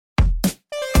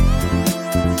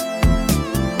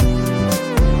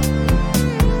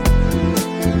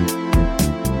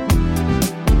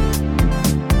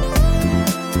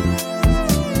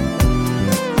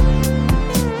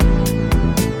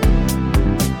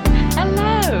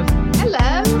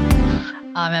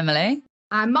I'm Emily.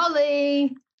 I'm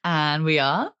Molly. And we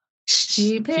are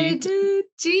Stupid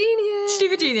Genius.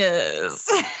 Stupid Genius.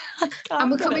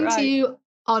 And we're coming to you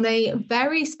on a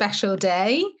very special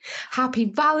day. Happy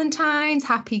Valentine's,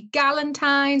 happy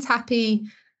Galentine's, happy...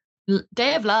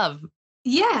 Day of Love.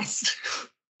 Yes.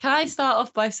 Can I start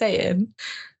off by saying,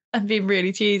 and being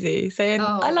really cheesy, saying,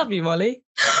 I love you, Molly.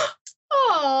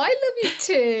 Oh, I love you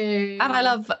too. And I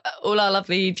love all our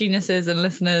lovely geniuses and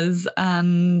listeners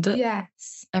and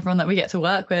everyone that we get to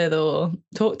work with or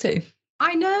talk to.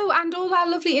 I know, and all our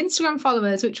lovely Instagram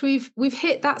followers, which we've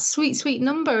hit that sweet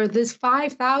number. There's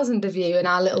 5,000 of you in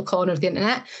our little corner of the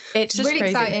internet. It's just really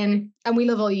crazy. Exciting, and we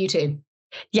love all you too.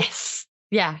 Yes,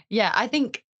 yeah. I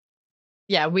think,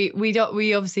 we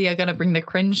obviously are going to bring the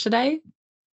cringe today,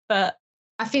 but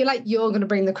I feel like you're going to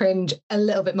bring the cringe a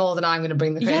little bit more than I'm going to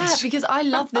bring the cringe. Yeah, because I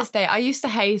love this day. I used to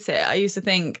hate it. I used to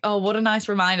think, oh, what a nice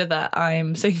reminder that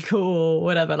I'm single or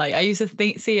whatever. Like I used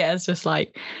to see it as just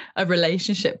like a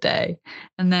relationship day.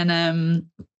 And then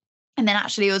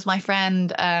actually it was my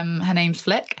friend, her name's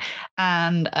Flick,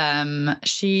 and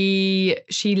she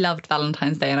loved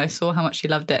Valentine's Day, and I saw how much she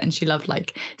loved it, and she loved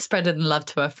like spreading love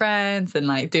to her friends and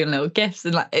like doing little gifts,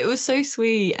 and like it was so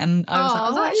sweet. And I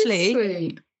was like, actually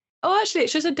sweet. Oh, actually,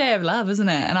 it's just a day of love, isn't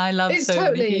it? And I love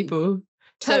many people.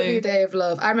 Totally a day of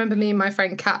love. I remember me and my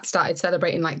friend Kat started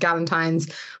celebrating like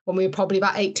Galentine's when we were probably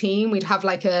about 18. We'd have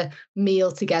like a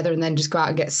meal together and then just go out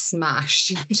and get smashed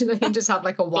and just have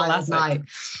like a wild night.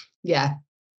 Yeah.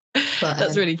 But,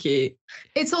 that's really cute.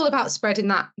 It's all about spreading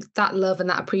that love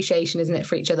and that appreciation, isn't it,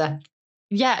 for each other?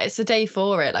 Yeah, it's a day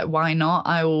for it. Like, why not?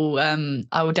 I will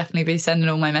definitely be sending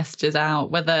all my messages out,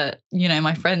 whether,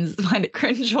 my friends find it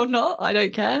cringe or not. I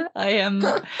don't care.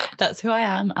 That's who I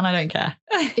am, and I don't care.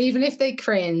 Even if they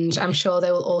cringe, I'm sure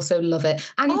they will also love it.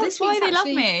 And that's why they love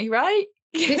me, right?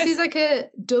 This is like a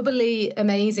doubly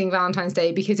amazing Valentine's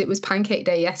Day because it was Pancake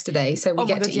Day yesterday. So we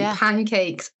get to eat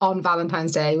pancakes on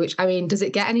Valentine's Day, which, I mean, does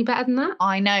it get any better than that?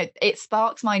 I know. It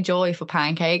sparks my joy for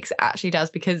pancakes. It actually does,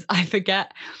 because I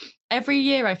forget. Every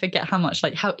year I forget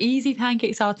how easy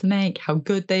pancakes are to make, how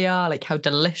good they are, like how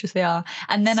delicious they are.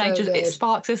 And then it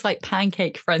sparks this like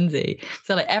pancake frenzy.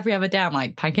 So like every other day I'm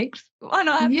like, pancakes? Why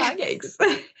not have pancakes?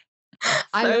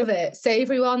 I love it.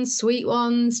 Savoury ones, sweet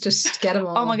ones, just get them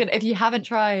all. Oh my God. If you haven't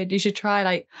tried, you should try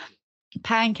like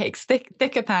pancakes,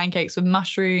 thicker pancakes with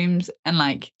mushrooms and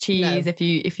like cheese. No. If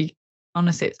you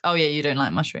honestly, you don't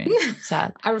like mushrooms.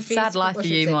 Sad. I refuse. Sad life for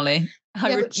you, Molly.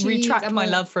 I retract my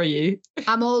love for you.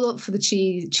 I'm all up for the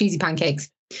cheesy pancakes.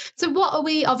 So what are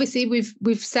we? Obviously,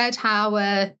 we've said how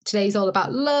today's all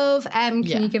about love. Can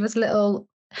you give us a little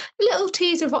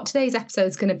teaser of what today's episode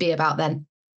is going to be about then?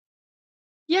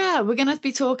 Yeah, we're going to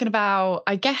be talking about,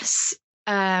 I guess,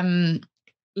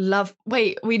 love.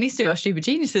 Wait, we need to do our stupid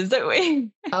geniuses, don't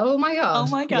we? Oh my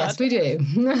God. Yes, we do.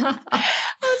 I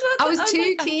was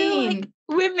too keen. Like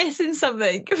we're missing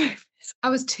something. I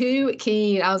was too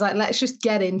keen. I was like, let's just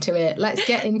get into it. Let's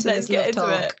get into this love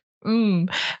talk.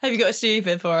 Have you got a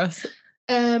stupid for us?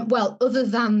 Well, other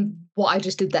than what I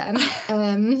just did then,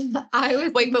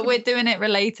 but we're doing it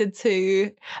related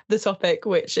to the topic,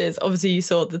 which is obviously you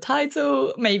saw the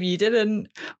title, maybe you didn't.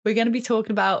 We're going to be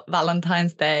talking about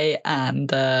Valentine's Day and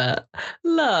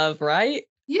love, right?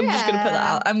 Yeah. I'm just going to put that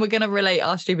out, and we're going to relate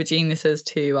our stupid geniuses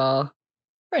to our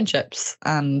friendships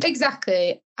and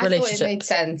exactly. I thought it made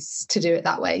sense to do it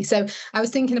that way. So I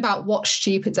was thinking about what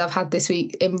stupids I've had this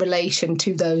week in relation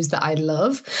to those that I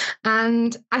love.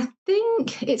 And I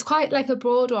think it's quite like a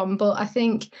broad one, but I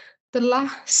think the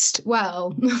last,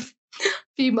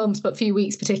 few months, but few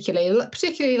weeks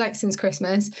particularly like since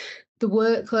Christmas, the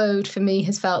workload for me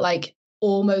has felt like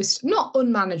almost not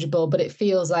unmanageable, but I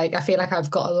feel like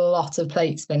I've got a lot of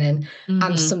plates spinning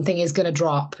and something is going to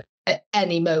drop at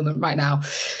any moment right now.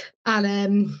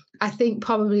 And I think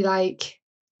probably like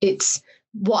it's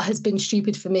what has been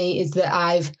stupid for me is that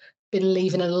I've been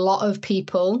leaving a lot of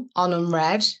people on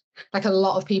unread, like a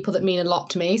lot of people that mean a lot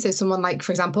to me. So someone like,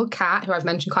 for example, Kat, who I've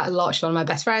mentioned quite a lot, she's one of my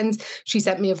best friends. She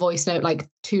sent me a voice note like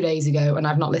 2 days ago and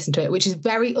I've not listened to it, which is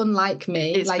very unlike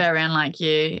me. It's very unlike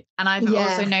you. And I've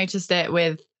also noticed it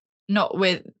with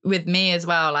me as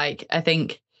well. Like I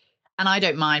think, and I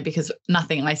don't mind because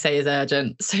nothing I say is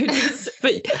urgent. So,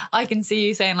 but I can see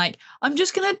you saying like, I'm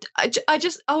just going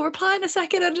to, I'll reply in a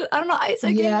second. I'm not, it's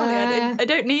okay. Yeah. I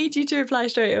don't need you to reply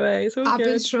straight away. I've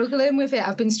been struggling with it.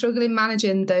 I've been struggling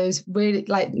managing those really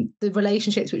like the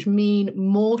relationships which mean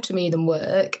more to me than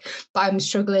work, but I'm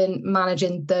struggling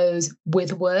managing those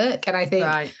with work. And I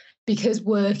think because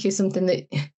work is something that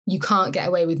you can't get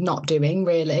away with not doing,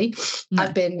 really. No.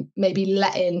 I've been maybe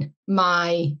letting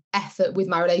my effort with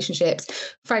my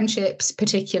relationships, friendships,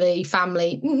 particularly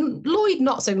family, Lloyd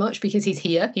not so much because he's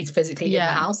here, he's physically in the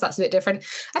house, that's a bit different.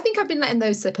 I think I've been letting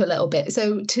those slip a little bit.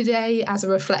 So today, as a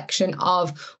reflection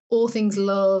of all things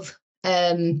love,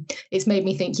 it's made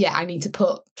me think, I need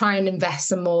to try and invest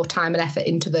some more time and effort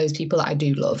into those people that I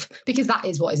do love, because that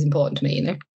is what is important to me, you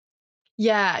know.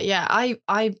 Yeah.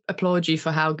 I applaud you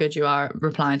for how good you are at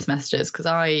replying to messages, because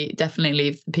I definitely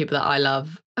leave the people that I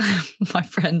love, my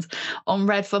friends, on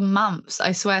red for months.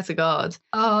 I swear to God.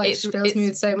 Oh, it's me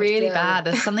with so much really joy. bad.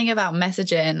 There's something about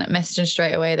messaging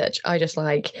straight away that I just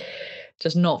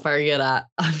not very good at.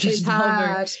 I'm just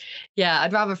not very,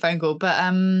 I'd rather a phone call. But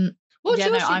what's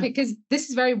your secret? Because this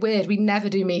is very weird. We never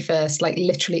do me first, like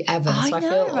literally ever. I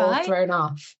feel all thrown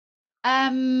off.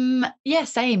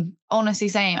 Same. Honestly,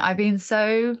 same. I've been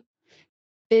so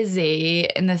busy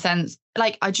in the sense,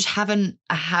 like, I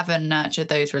haven't nurtured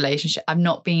those relationships. I've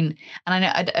not been, and I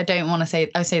know I don't want to say,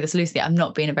 I say this loosely, I've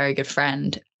not been a very good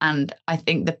friend. And I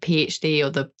think the PhD or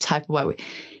the type of work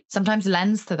sometimes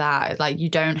lends to that. Like, I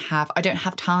don't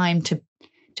have time to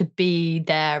be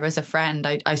there as a friend.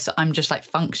 I'm just like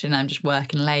functioning. I'm just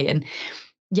working late. And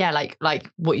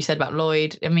like what you said about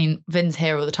Lloyd. I mean, Vin's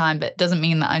here all the time, but it doesn't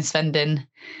mean that I'm spending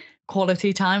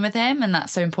quality time with him. And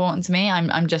that's so important to me.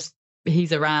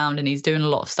 He's around and he's doing a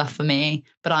lot of stuff for me,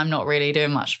 but I'm not really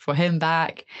doing much for him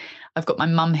back. I've got my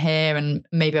mum here, and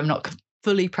maybe I'm not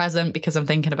fully present because I'm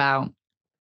thinking about,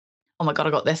 oh my God,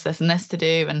 I got this and this to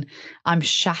do. And I'm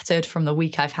shattered from the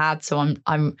week I've had. So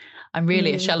I'm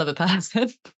really a shell of a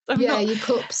person. Your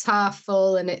cup's half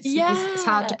full, and it's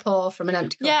hard to pour from an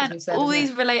empty cup. Yeah,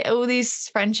 all these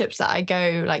friendships that I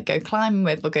go climbing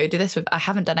with or go do this with, I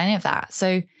haven't done any of that.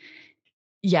 So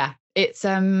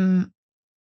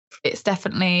it's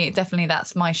definitely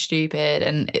that's my stupid,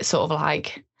 and it's sort of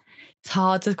like, it's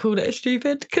hard to call it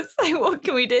stupid because what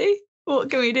can we do?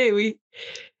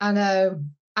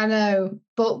 I know,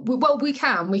 but we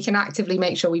can actively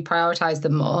make sure we prioritize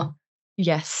them more.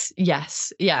 Yes,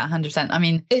 100%. I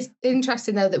mean, it's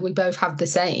interesting though that we both have the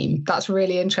same. That's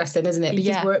really interesting, isn't it?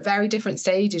 Because we're at very different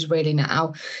stages really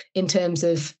now, in terms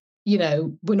of,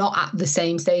 we're not at the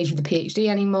same stage with the PhD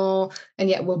anymore, and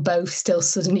yet we're both still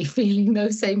suddenly feeling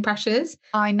those same pressures.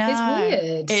 I know. It's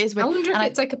weird. It is weird. I wonder if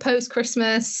it's like a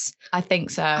post-Christmas. I think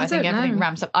so. I think everything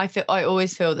ramps up. I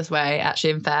always feel this way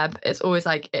actually in Feb. It's always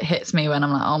like, it hits me when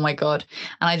I'm like, oh my God.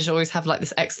 And I just always have like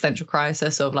this existential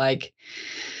crisis of like,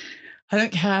 I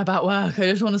don't care about work. I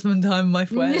just want to spend time with my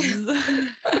friends.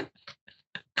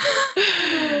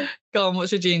 Go on,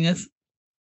 what's your genius?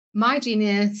 My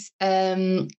genius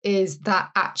is that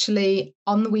actually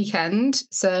on the weekend,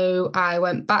 so I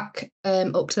went back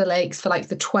up to the lakes for like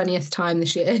the 20th time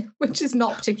this year, which is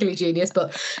not particularly genius,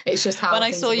 but it's just how. When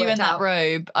I saw you in that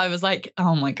robe, I was like,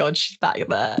 oh my God, she's back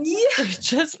there. Yeah.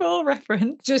 Just for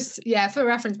reference. For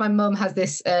reference, my mum has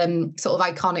this sort of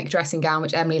iconic dressing gown,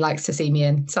 which Emily likes to see me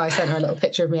in. So I sent her a little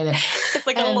picture of me in it. It's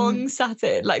like a long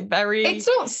satin, like very. It's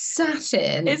not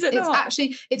satin. Is it not?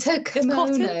 It's her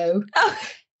kimono.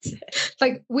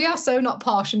 Like, we are so not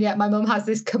posh, and yet my mum has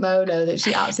this kimono that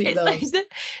she absolutely loves. Like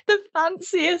the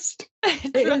fanciest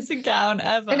dressing gown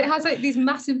ever, and it has like these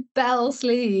massive bell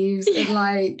sleeves, and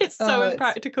like it's so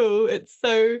impractical. It's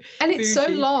so so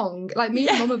long. Like, me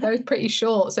and mum are both pretty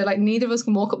short, so like neither of us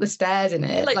can walk up the stairs in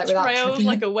it. Like trails,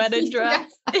 like a wedding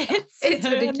dress. It's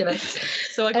ridiculous.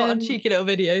 So I got a cheeky little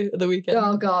video of the weekend.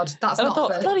 Oh God, that's not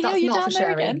for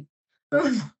sharing.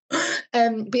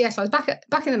 But yes, I was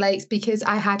back in the lakes because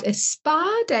I had a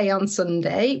spa day on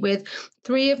Sunday with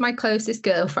 3 of my closest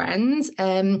girlfriends,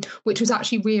 which was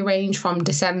actually rearranged from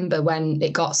December when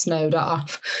it got snowed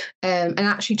off. And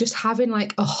actually just having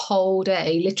like a whole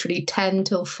day, literally 10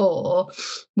 till 4,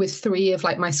 with 3 of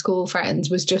like my school friends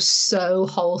was just so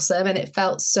wholesome, and it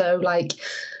felt so like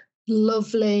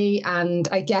lovely, and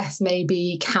I guess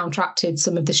maybe counteracted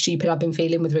some of the stupid I've been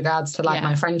feeling with regards to like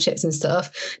my friendships and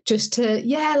stuff, just to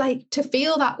to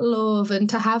feel that love and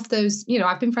to have those,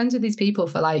 I've been friends with these people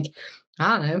for like,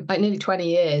 I don't know, like nearly 20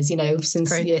 years,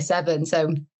 since year 7.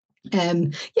 So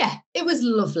it was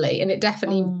lovely, and it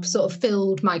definitely sort of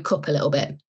filled my cup a little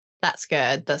bit. That's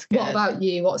good. What about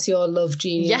you? What's your love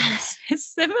genius? Yes, it's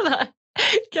similar.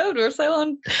 God, we're so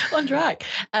on track.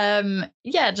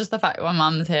 Just the fact that my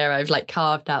mum's here, I've like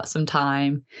carved out some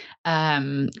time,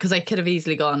 because I could have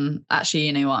easily gone, actually,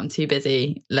 you know what, I'm too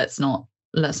busy, let's not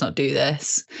do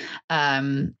this,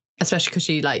 especially because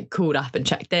she like called up and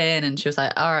checked in, and she was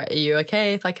like, all right, are you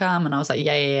okay if I come? And I was like,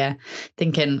 yeah.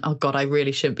 Thinking, oh God, I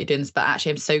really shouldn't be doing this. But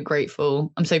actually, I'm so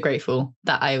grateful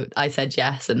that I said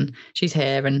yes, and she's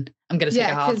here, and I'm going to take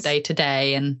a half day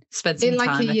today and spend some time with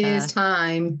her. In like a year's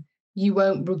time, you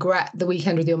won't regret the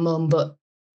weekend with your mum, but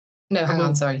no, hang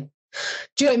on, sorry.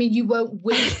 Do you know what I mean? You won't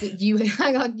wish that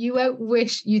you won't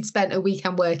wish you'd spent a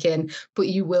weekend working, but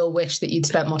you will wish that you'd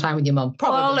spent more time with your mum.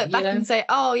 Probably. Well, I'll look back and say,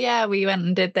 oh yeah, we went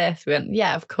and did this. We went,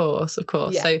 yeah, of course.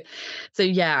 Yeah. So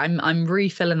yeah, I'm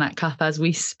refilling that cup as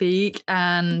we speak,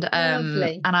 and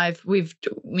Lovely. And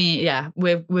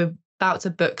we're about to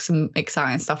book some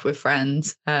exciting stuff with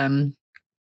friends.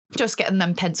 Just getting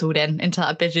them penciled into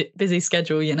that busy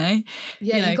schedule, you know.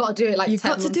 Yeah, you've got to do it like 10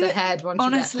 months ahead once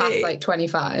honestly, you get past like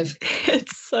 25.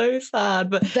 It's so sad,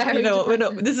 but you know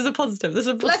what? This is a positive.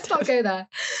 Let's not go there.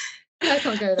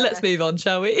 Let's move on,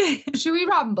 shall we? Should we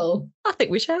ramble? I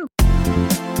think we shall.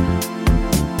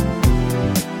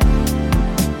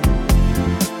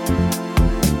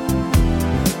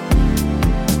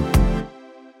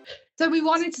 So we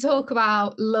wanted to talk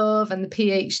about love and the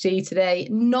PhD today,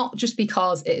 not just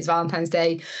because it is Valentine's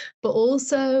Day, but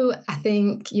also I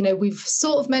think, you know, we've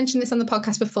sort of mentioned this on the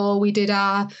podcast before. We did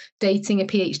our dating a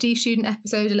PhD student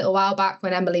episode a little while back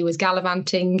when Emily was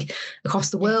gallivanting across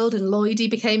the world and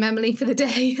Lloydie became Emily for the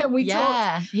day.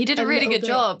 And he did a really good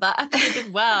job. That episode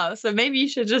did well. So maybe you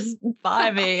should just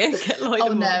buy me and get Lloydie.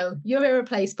 Oh no, you're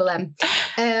irreplaceable, Em.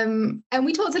 And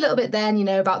we talked a little bit then, you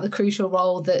know, about the crucial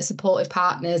role that supportive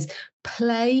partners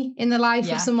play in the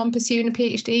life of someone pursuing a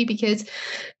PhD, because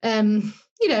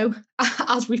you know,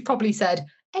 as we've probably said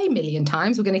a million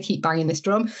times, we're going to keep banging this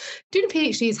drum, doing a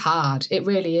PhD is hard. It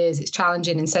really is. It's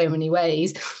challenging in so many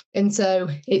ways, and so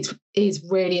it is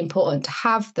really important to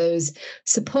have those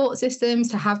support systems,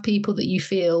 to have people that you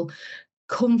feel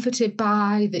comforted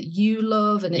by, that you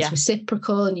love, and it's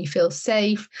reciprocal and you feel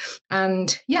safe.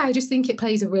 And I just think it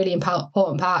plays a really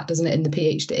important part, doesn't it, in the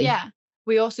PhD? Yeah.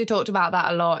 We also talked about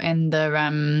that a lot in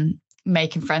the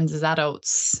Making Friends as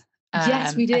Adults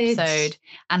yes, we did. episode,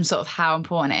 and sort of how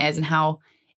important it is and how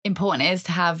important it is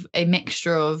to have a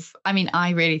mixture of, I mean,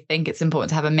 I really think it's important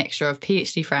to have a mixture of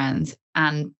PhD friends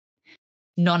and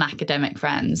non-academic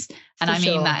friends. And I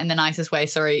mean that in the nicest way.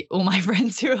 Sorry, all my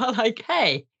friends who are like,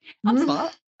 hey, I'm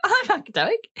smart, I'm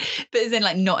academic, but as in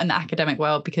like not in the academic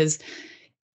world, because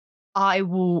I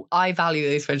value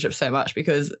these friendships so much,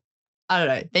 because I don't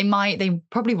know, they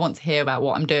probably want to hear about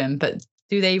what I'm doing, but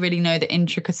do they really know the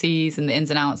intricacies and the ins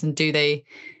and outs? And do they,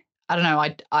 I don't know,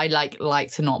 I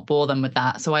like to not bore them with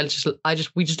that. So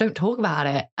we just don't talk about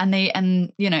it. And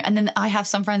then I have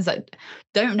some friends that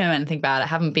don't know anything about it,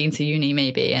 haven't been to uni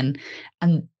maybe, and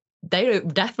they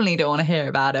definitely don't want to hear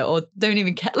about it, or don't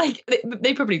even care. Like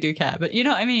they probably do care, but you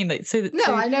know what I mean? Like,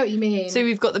 I know what you mean. So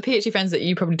we've got the PhD friends that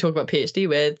you probably talk about PhD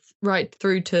with, right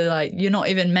through to like, you're not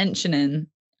even mentioning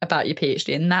about your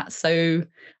PhD, and that's so,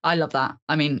 I love that.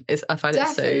 I mean, I find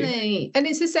definitely. It so, and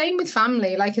it's the same with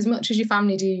family. Like, as much as your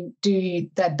family do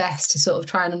their best to sort of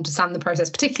try and understand the process,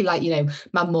 particularly like, you know,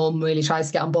 my mum really tries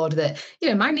to get on board with it. You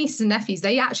know, my nieces and nephews,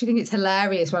 they actually think it's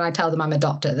hilarious when I tell them I'm a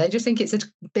doctor. They just think it's a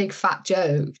big fat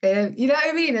joke. They don't, you know what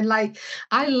I mean? And like,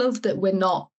 I love that we're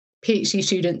not PhD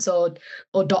students or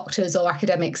doctors or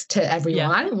academics to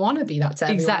everyone. I don't want to be that to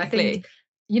everyone. Exactly. I think,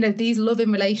 you know, these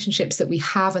loving relationships that we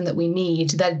have and that we need,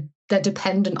 they're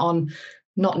dependent on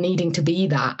not needing to be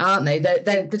that, aren't they?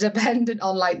 They're dependent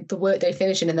on like the workday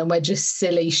finishing, and then we're just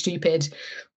silly, stupid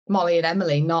Molly and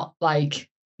Emily, not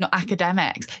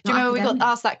academics. Do you remember we got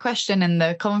asked that question in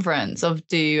the conference of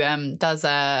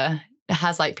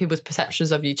has like people's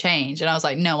perceptions of you change? And I was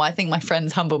like, no, I think my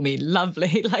friends humble me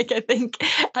lovely. Like I think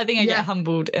I get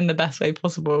humbled in the best way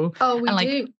possible. Oh, we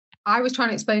do. I was trying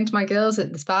to explain to my girls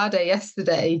at the spa day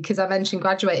yesterday, because I mentioned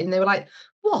graduating, and they were like,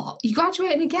 what? You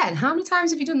graduating again? How many times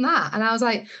have you done that? And I was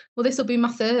like, well, this will be my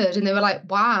third. And they were like,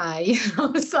 why? I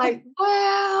was like,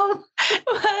 well,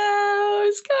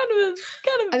 it's kind of.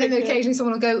 And then occasionally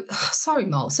someone will go, oh, sorry,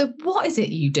 Mol, so what is it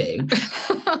you do?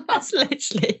 That's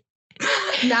literally.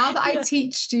 Now that I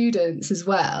teach students as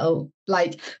well,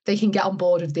 like they can get on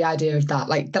board with the idea of that.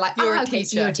 Like they're like, you're a teacher.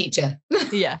 So you're a teacher.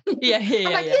 Yeah.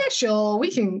 I'm like, sure, we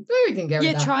can go with that.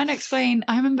 Yeah, try and explain.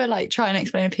 I remember like trying to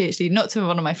explain a PhD, not to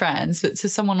one of my friends, but to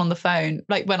someone on the phone.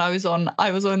 Like when I was on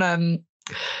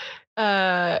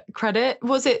credit.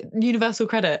 Was it universal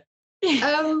credit?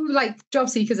 Oh, like job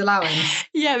seekers allowance.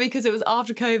 Yeah, because it was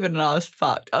after COVID and I was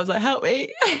fucked. I was like, help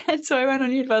me. And so I went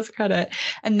on universal credit,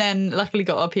 and then luckily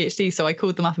got a PhD. So I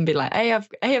called them up and be like, hey,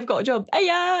 I've got a job. Hey,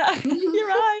 yeah, you're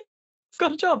right, I've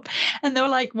got a job. And they were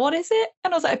like, what is it?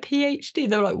 And I was like, a PhD.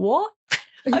 They were like, what?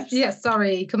 Yeah,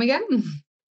 sorry, come again.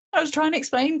 I was trying to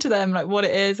explain to them like what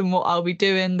it is and what I'll be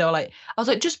doing. They were like, I was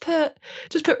like, just put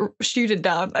student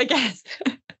down, I guess.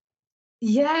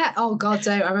 Yeah. Oh God,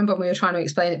 don't. I remember when we were trying to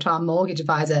explain it to our mortgage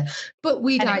advisor, but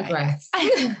we digress.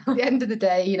 At the end of the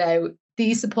day, you know,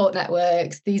 these support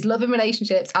networks, these loving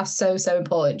relationships are so, so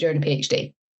important during a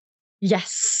PhD.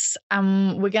 Yes.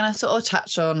 We're going to sort of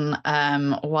touch on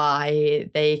why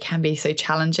they can be so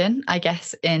challenging, I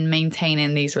guess, in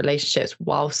maintaining these relationships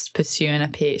whilst pursuing a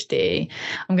PhD.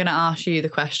 I'm going to ask you the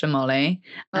question, Molly.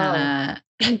 Oh.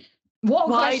 What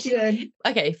question?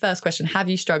 Okay, first question. Have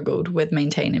you struggled with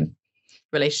maintaining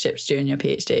relationships during your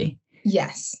PhD?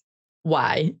 Yes.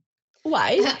 Why?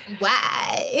 Why?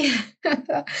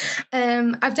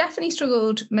 I've definitely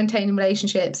struggled maintaining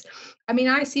relationships. I mean,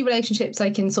 I see relationships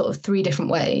like in sort of 3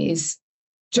 different ways,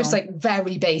 just like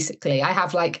very basically. I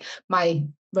have like my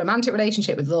romantic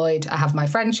relationship with Lloyd, I have my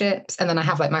friendships, and then I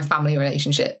have like my family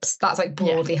relationships. That's like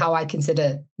broadly how I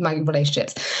consider my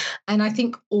relationships. And I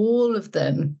think all of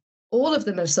them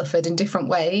have suffered in different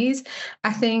ways.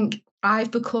 I think I've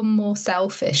become more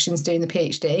selfish since doing the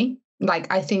PhD.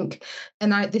 Like, I think,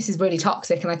 this is really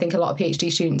toxic, and I think a lot of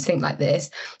PhD students think like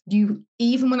this.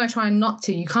 Even when I try not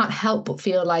to, you can't help but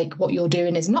feel like what you're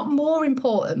doing is not more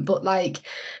important, but like,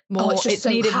 it's just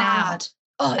so hard.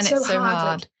 Oh, it's so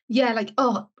hard. Like,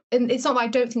 and it's not that I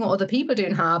don't think what other people are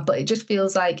doing hard, but it just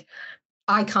feels like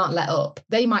I can't let up.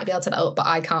 They might be able to let up, but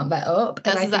I can't let up.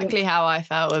 That's exactly how I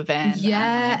felt with it.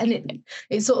 Yeah, and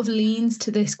it sort of leans to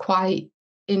this quite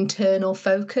internal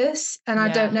focus, and I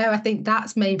don't know, I think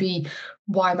that's maybe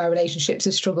why my relationships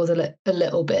have struggled a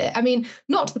little bit. I mean,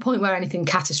 not to the point where anything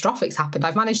catastrophic's happened.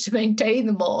 I've managed to maintain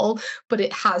them all, but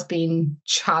it has been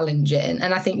challenging,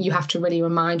 and I think you have to really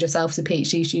remind yourself as a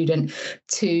PhD student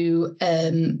to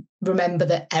remember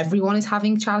that everyone is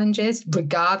having challenges,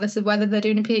 regardless of whether they're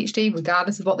doing a PhD,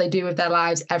 regardless of what they do with their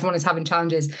lives. Everyone is having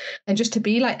challenges, and just to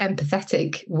be like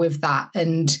empathetic with that,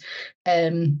 and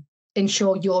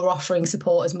ensure you're offering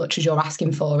support as much as you're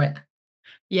asking for it.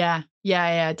 Yeah,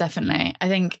 definitely. I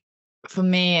think for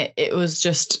me, it was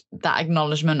just that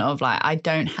acknowledgement of like, I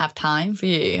don't have time for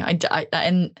you. I'm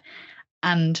jumping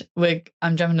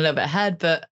a little bit ahead,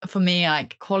 but for me,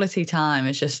 like quality time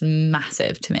is just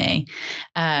massive to me,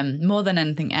 more than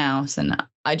anything else. And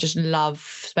I just love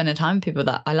spending time with people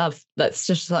that I love. That's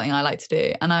just something I like to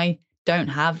do. And I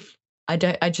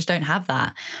just don't have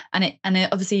that. And it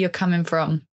obviously you're coming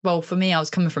from, well, for me, I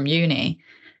was coming from uni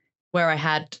where I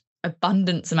had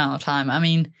abundance amount of time. I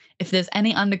mean, if there's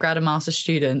any undergrad and master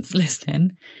students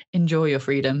listening, enjoy your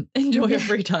freedom, enjoy your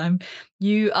free time.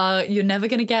 You're never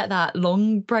going to get that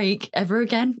long break ever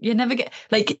again. You never get,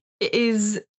 like, it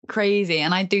is crazy.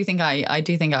 And I do think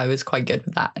I was quite good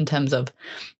with that in terms of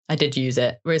I did use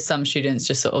it, whereas some students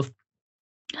just sort of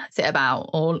sit about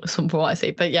or something for what I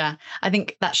see. But yeah, I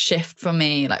think that shift for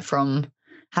me, like from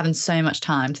having so much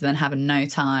time to then having no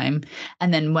time.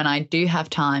 And then when I do have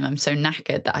time, I'm so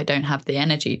knackered that I don't have the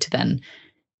energy to then.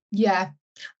 Yeah,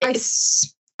 I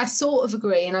sort of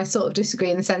agree and I sort of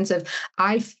disagree in the sense of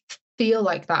I feel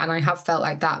like that and I have felt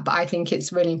like that. But I think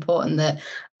it's really important that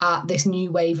this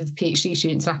new wave of PhD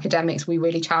students and academics, we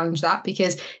really challenge that,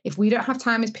 because if we don't have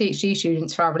time as PhD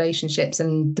students for our relationships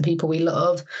and the people we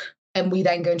love, and we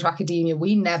then go into academia,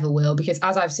 we never will, because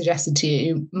as I've suggested to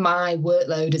you, my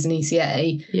workload as an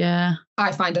ECA,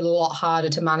 I find it a lot harder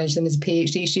to manage than as a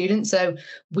PhD student. So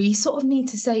we sort of need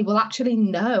to say, well, actually,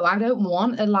 no, I don't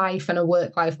want a life and a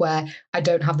work life where I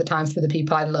don't have the time for the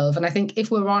people I love. And I think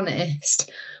if we're honest,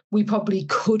 we probably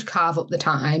could carve up the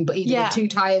time, but either we're too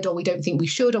tired or we don't think we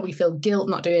should, or we feel guilt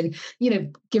not doing,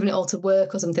 giving it all to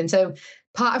work or something. So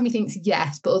part of me thinks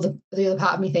yes, but the other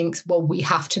part of me thinks, well, we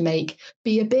have to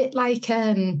be a bit like,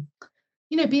 be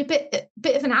a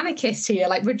bit of an anarchist here,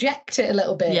 like reject it a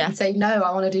little bit and say, no,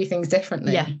 I want to do things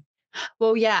differently. Yeah.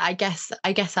 Well, yeah, I guess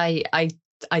I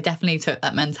definitely took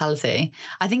that mentality.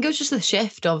 I think it was just the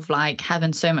shift of like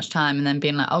having so much time and then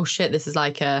being like, oh shit, this is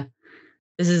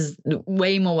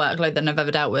way more workload than I've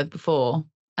ever dealt with before.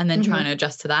 And then trying to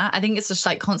adjust to that. I think it's just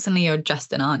like constantly you're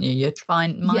adjusting, aren't you? You're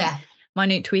fine.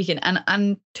 Minute tweaking.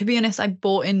 And to be honest, I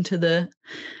bought into the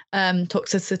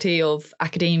toxicity of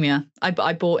academia.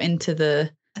 I bought into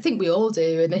the... I think we all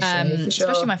do initially, for sure.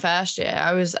 Especially my first year.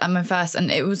 I was at my first,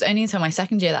 and it was only until my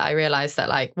second year that I realised that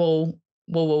like, whoa,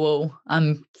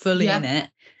 I'm fully in it.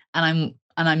 And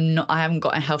I'm not, I haven't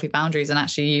got any healthy boundaries, and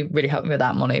actually you really helped me with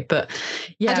that, Molly. But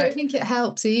yeah, I don't think it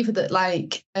helps either that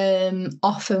like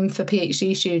often for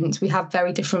PhD students we have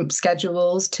very different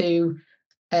schedules to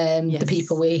the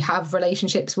people we have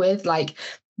relationships with. Like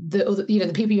the other,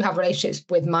 the people you have relationships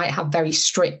with might have very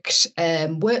strict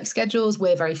work schedules.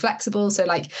 We're very flexible. So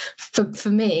like for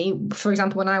me, for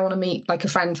example, when I want to meet like a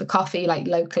friend for coffee, like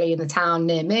locally in the town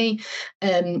near me,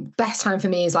 best time for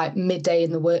me is like midday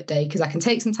in the workday, because I can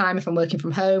take some time if I'm working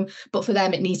from home. But for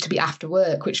them, it needs to be after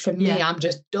work, which for me, I'm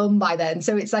just done by then.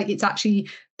 So it's like, it's actually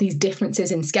these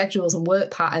differences in schedules and work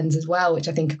patterns as well, which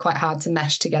I think are quite hard to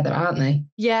mesh together, aren't they?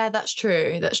 Yeah, that's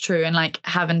true. That's true. And like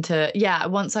having to,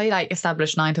 once I like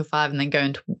established 9 till 5 and then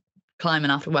going to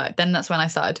climbing after work, then that's when I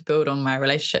started to build on my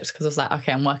relationships, because I was like,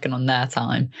 okay, I'm working on their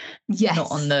time, not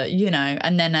on the,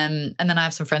 and then I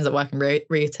have some friends that work in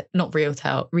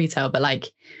retail, but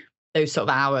like those sort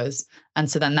of hours.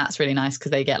 And so then that's really nice, because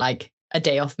they get like a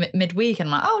day off midweek, and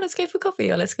I'm like, oh, let's go for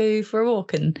coffee or let's go for a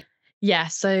walk. And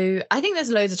so I think there's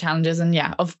loads of challenges. And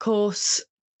of course,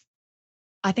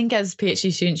 I think as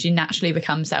PhD students, you naturally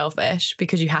become selfish,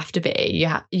 because you have to be.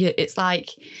 It's like,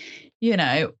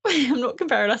 I'm not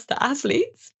comparing us to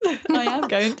athletes. I am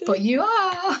going to. But you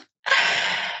are.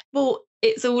 Well,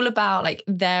 it's all about like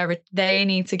they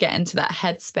need to get into that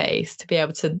headspace to be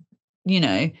able to,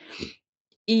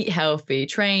 eat healthy,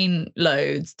 train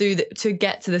loads, to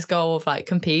get to this goal of like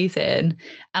competing.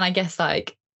 And I guess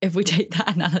like, if we take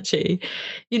that analogy,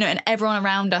 and everyone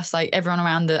around us, like everyone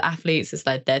around the athletes is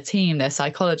like their team, their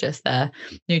psychologists, their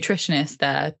nutritionists,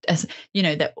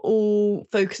 they're all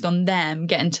focused on them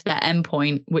getting to their end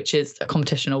point, which is a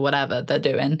competition or whatever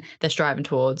they're striving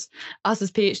towards. Us as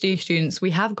PhD students,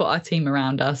 we have got our team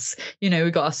around us,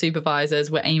 we've got our supervisors,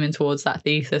 we're aiming towards that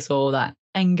thesis or that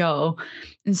end goal.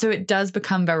 And so it does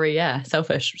become very,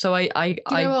 selfish. So you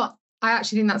know what? I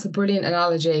actually think that's a brilliant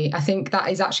analogy. I think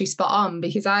that is actually spot on,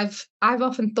 because I've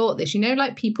often thought this,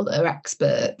 like people that are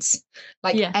experts,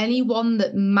 like anyone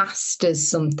that masters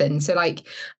something. So like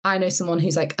I know someone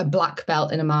who's like a black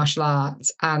belt in a martial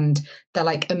arts, and they're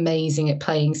like amazing at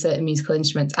playing certain musical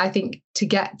instruments. I think to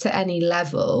get to any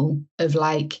level of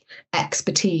like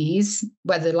expertise,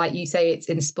 whether like you say it's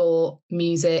in sport,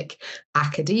 music,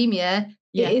 academia,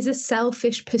 it is a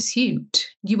selfish pursuit.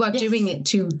 You are doing it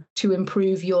to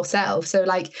improve yourself. So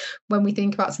like when we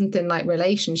think about something like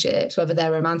relationships, whether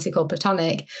they're romantic or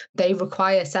platonic, they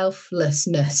require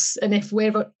selflessness. And if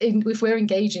we're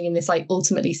engaging in this like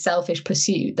ultimately selfish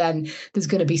pursuit, then there's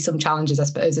going to be some challenges, I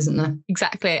suppose, isn't there?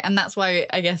 Exactly. And that's why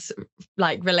I guess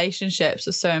like relationships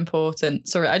are so important.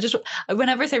 Sorry,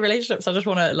 whenever I say relationships, I just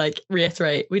want to like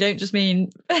reiterate, we don't just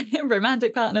mean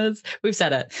romantic partners. We've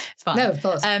said it. It's fine. No, of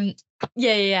course.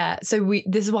 So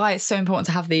this is why it's so important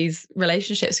to have these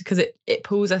relationships, because it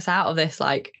pulls us out of this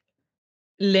like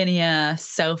linear,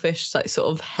 selfish, like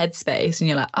sort of headspace, and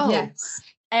you're like,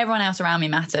 everyone else around me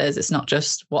matters. It's not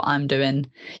just what I'm doing,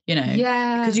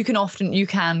 because you can often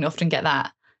get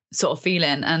that sort of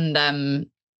feeling. And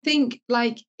think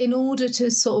like in order to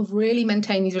sort of really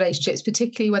maintain these relationships,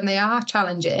 particularly when they are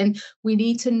challenging, we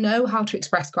need to know how to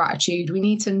express gratitude. We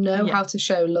need to know how to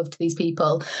show love to these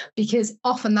people, because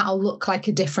often that'll look like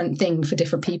a different thing for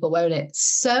different people, won't it?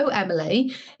 So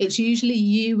Emily, it's usually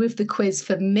you with the quiz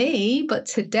for me, but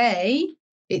today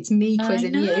it's me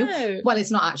quizzing you. Well,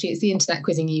 it's not actually, it's the internet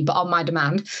quizzing you, but on my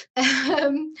demand.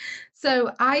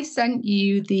 So I sent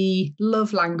you the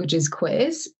love languages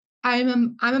quiz.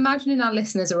 I'm imagining our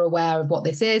listeners are aware of what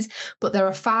this is, but there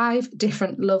are 5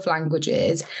 different love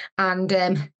languages. And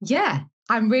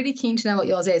I'm really keen to know what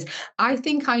yours is. I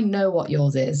think I know what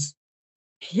yours is.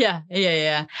 Yeah.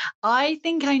 I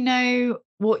think I know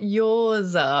what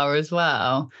yours are as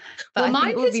well. But I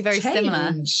think it would be very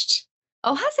similar.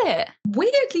 Oh, has it?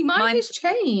 Weirdly, mine has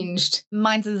changed.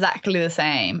 Mine's exactly the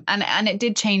same. And it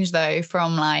did change though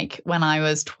from like when I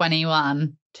was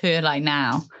 21 to like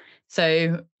now.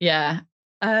 So, yeah.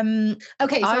 Okay,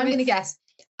 so I'm going to guess.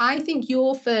 I think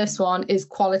your first one is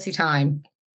quality time.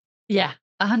 Yeah,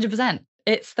 100%.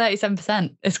 It's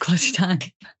 37%. It's quality time.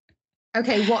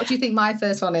 Okay, what do you think my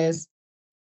first one is?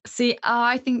 See,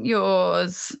 I think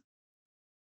yours...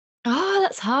 Oh,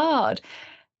 that's hard.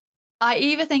 I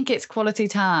either think it's quality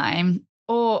time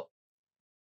or...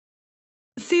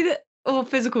 or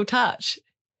physical touch.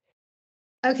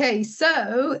 Okay,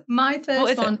 so my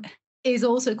first one... is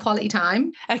also quality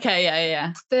time. Okay,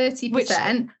 yeah.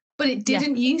 30%. But it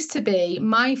didn't used to be.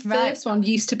 My first one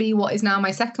used to be what is now my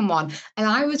second one. And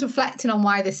I was reflecting on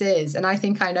why this is. And I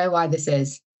think I know why this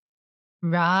is.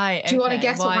 Right. Do you want to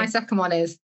guess what my second one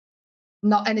is?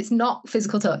 And it's not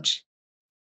physical touch.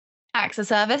 Acts of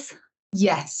service?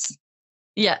 Yes.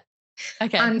 Yeah.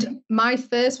 Okay. And my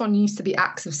first one used to be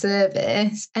acts of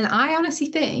service. And I honestly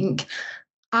think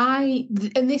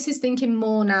and this is thinking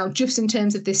more now, just in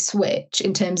terms of this switch,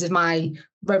 in terms of my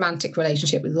romantic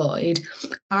relationship with Lloyd,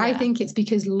 I think it's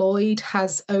because Lloyd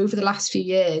has, over the last few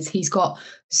years, he's got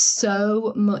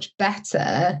so much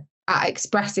better at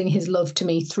expressing his love to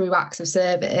me through acts of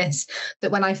service,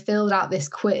 that when I filled out this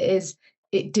quiz,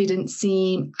 it didn't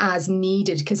seem as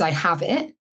needed because I have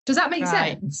it. Does that make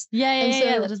sense?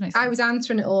 Yeah, that does make sense. I was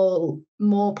answering it all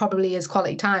more probably as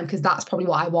quality time, because that's probably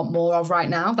what I want more of right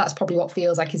now. That's probably what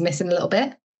feels like is missing a little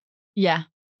bit. Yeah.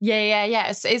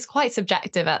 It's quite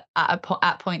subjective at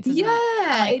points. Isn't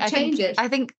it changes. I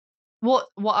think what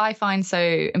I find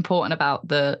so important about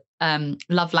the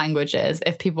love languages,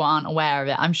 if people aren't aware of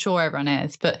it, I'm sure everyone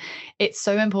is, but it's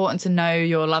so important to know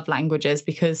your love languages,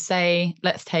 because say,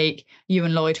 let's take you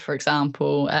and Lloyd, for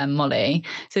example, Molly.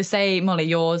 So say, Molly,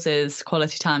 yours is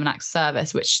quality time and acts of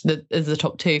service, which is the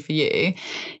top two for you.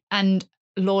 And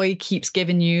Lloyd keeps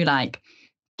giving you like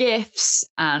gifts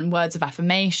and words of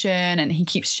affirmation, and he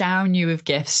keeps showering you with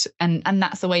gifts, and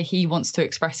that's the way he wants to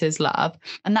express his love,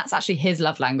 and that's actually his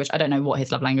love language. I don't know what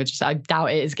his love language is. I doubt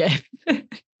it is gift.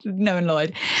 Knowing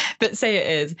Lloyd, but say it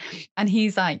is, and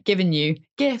he's like giving you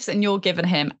gifts and you're giving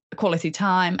him quality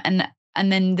time, and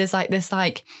then there's like this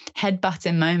like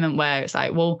head-butting moment where it's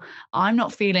like, well, I'm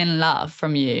not feeling love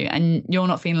from you and you're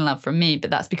not feeling love from me, but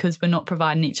that's because we're not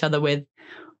providing each other with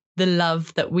the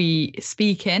love that we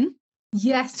speak in.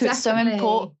 Yes, so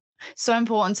definitely. It's so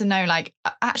important to know, like,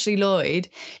 actually, Lloyd,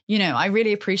 you know, I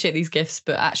really appreciate these gifts,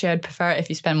 but actually I'd prefer it if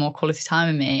you spend more quality time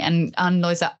with me. And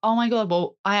Lloyd's like, oh my God,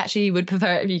 well, I actually would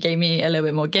prefer it if you gave me a little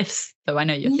bit more gifts, so I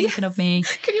know you're thinking of me.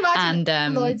 Can you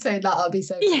imagine Lloyd saying that? I'd be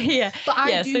so funny. Yeah. But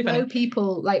I do know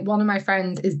people, like one of my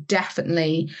friends is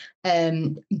definitely,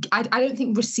 I don't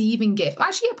think receiving gift,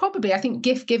 actually, yeah, probably, I think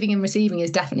gift giving and receiving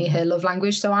is definitely her love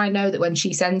language. So I know that when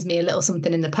she sends me a little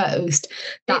something in the post,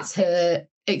 that's her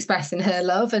expressing her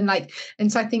love. And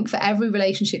so I think for every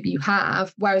relationship you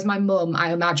have, whereas my mum,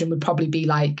 I imagine, would probably be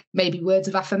like maybe words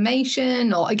of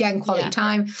affirmation or again quality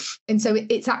time. And so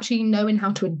it's actually knowing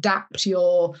how to adapt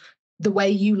the way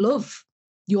you love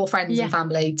your friends and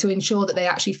family to ensure that they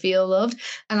actually feel loved.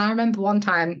 And I remember one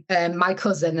time my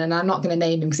cousin, and I'm not going to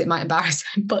name him because it might embarrass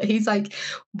him, but he's like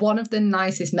one of the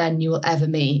nicest men you will ever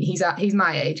meet. He's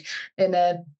my age,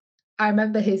 and I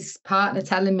remember his partner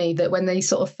telling me that when they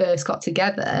sort of first got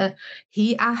together,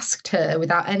 he asked her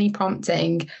without any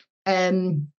prompting,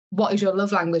 what is your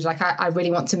love language? Like, I really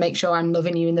want to make sure I'm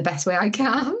loving you in the best way I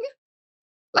can.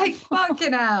 Like,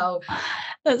 fucking hell.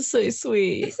 That's so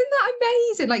sweet. Isn't that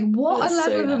amazing? Like, what a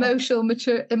level of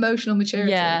emotional maturity.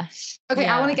 Yeah. Okay,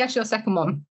 I want to guess your second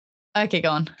one. Okay,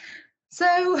 go on.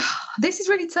 So this is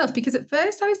really tough, because at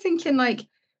first I was thinking like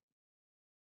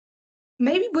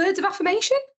maybe words of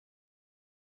affirmation.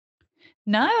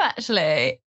 No,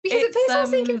 actually. Because at first I was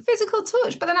thinking physical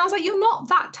touch, but then I was like, you're not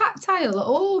that tactile at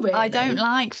all, really. I don't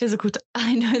like physical touch.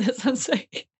 I know that sounds so...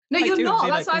 No, you're not.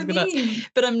 That's what I mean.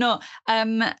 Touch, but I'm not.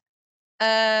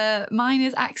 Mine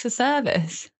is acts of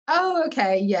service. Oh,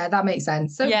 okay. Yeah, that makes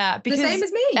sense. So yeah, because, the same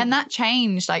as me. And that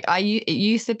changed. Like it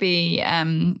used to be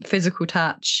physical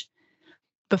touch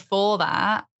before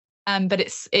that. But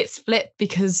it's flipped,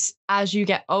 because as you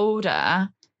get older,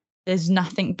 there's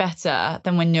nothing better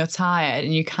than when you're tired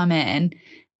and you come in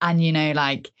and, you know,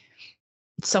 like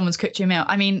someone's cooked you a meal.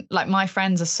 I mean, like my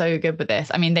friends are so good with this.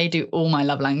 I mean, they do all my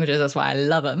love languages. That's why I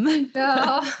love them.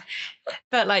 Oh.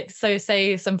 But like, so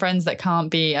say some friends that can't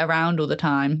be around all the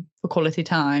time for quality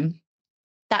time,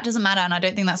 that doesn't matter. And I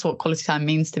don't think that's what quality time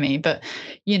means to me. But,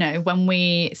 you know, when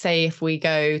we say, if we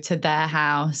go to their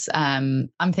house, I'm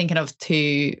thinking of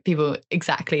two people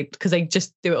exactly, because they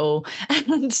just do it all.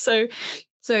 And so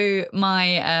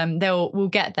my we'll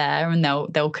get there and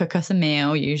they'll cook us a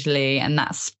meal usually, and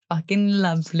that's fucking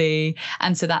lovely.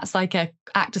 And so that's like a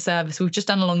act of service. We've just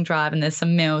done a long drive and there's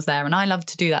some meals there, and I love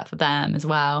to do that for them as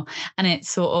well. And it's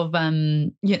sort of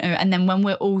you know, and then when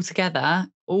we're all together,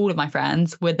 all of my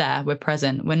friends, we're there, we're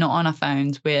present, we're not on our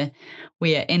phones, we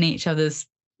are in each other's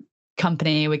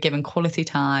company, we're given quality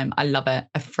time. I love it.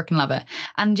 I freaking love it.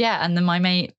 And yeah, and then my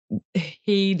mate,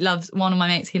 one of my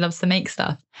mates, he loves to make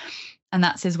stuff. And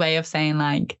that's his way of saying,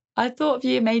 like, I thought of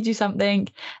you, made you something.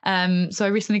 So I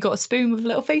recently got a spoon with a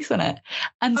little face on it.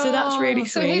 And so that's really sweet.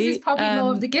 So his is probably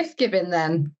more of the gift giving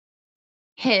then.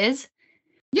 His?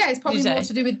 Yeah, it's probably more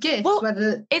to do with gifts. Well,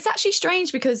 it's actually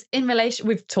strange, because in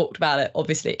we've talked about it,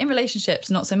 obviously. In relationships,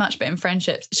 not so much, but in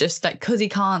friendships, it's just like, because he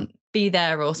can't be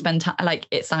there or spend time, like,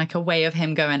 it's like a way of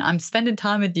him going, I'm spending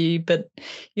time with you, but,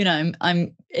 you know,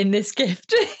 I'm in this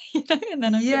gift, you know, and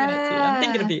then I'm giving it to you. I'm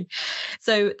thinking of you.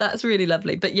 So that's really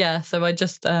lovely. But yeah, so I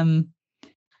just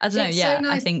I don't know. It's Yeah, so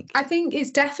nice. I think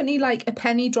it's definitely like a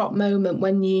penny drop moment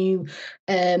when you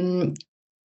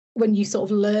sort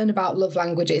of learn about love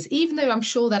languages, even though I'm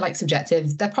sure they're like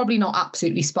subjective, they're probably not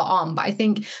absolutely spot on, but I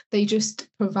think they just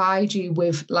provide you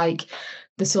with like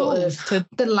the sort of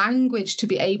the language to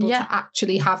be able to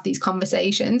actually have these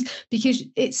conversations, because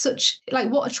it's such like,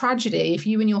 what a tragedy if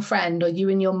you and your friend or you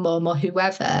and your mum or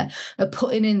whoever are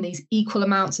putting in these equal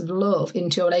amounts of love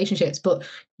into your relationships, but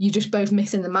you're just both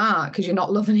missing the mark because you're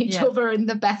not loving each other in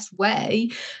the best way.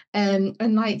 And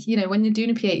like, you know, when you're doing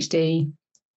a PhD,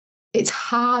 it's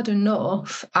hard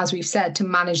enough, as we've said, to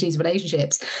manage these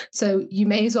relationships. So you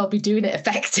may as well be doing it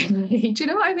effectively. Do you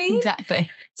know what I mean? Exactly.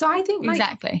 So I think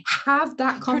have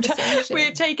that conversation.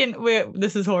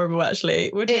 This is horrible,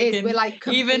 actually. We're like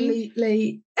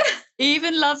completely...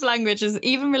 Even love languages,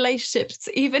 even relationships,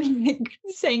 even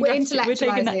saying we're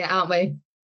intellectualizing it, aren't we?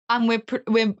 And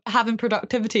we're having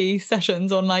productivity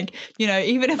sessions on, like, you know,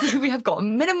 even if we have got a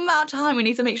minimum amount of time, we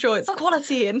need to make sure it's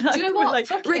quality and like, do you know what?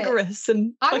 Like rigorous.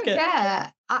 And I don't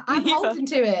care. I'm holding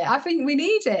to it. I think we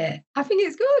need it. I think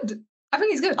it's good. I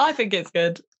think it's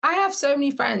good. I have so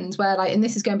many friends where, like, and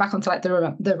this is going back onto like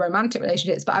the romantic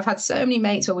relationships, but I've had so many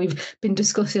mates where we've been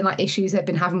discussing like issues they've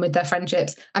been having with their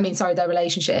their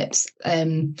relationships.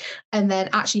 And then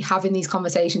actually having these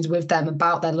conversations with them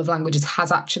about their love languages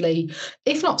has actually,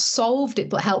 if not solved it,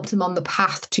 but helped them on the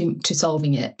path to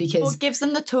solving it, because it gives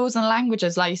them the tools and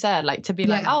languages, like you said, like to be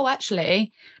like, oh,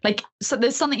 actually, like, so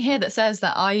there's something here that says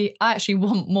that I actually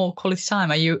want more quality time.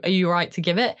 Are you right to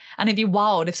give it? And it'd be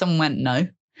wild if someone went, no.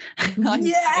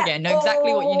 Okay, know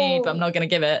exactly what you need, but I'm not going to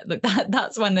give it. Like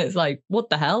that's when it's like,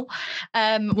 what the hell?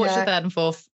 What's your third and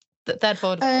fourth? Third,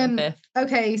 fourth, and fifth.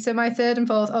 Okay, so my third and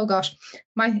fourth. Oh gosh,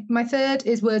 my third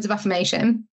is words of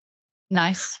affirmation.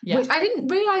 Nice. Yeah. Which I didn't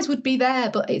realise would be there,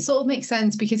 but it sort of makes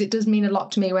sense because it does mean a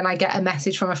lot to me when I get a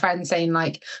message from a friend saying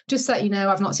like, just so you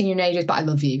know, I've not seen you in ages, but I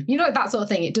love you. You know, that sort of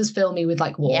thing. It does fill me with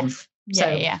like warmth.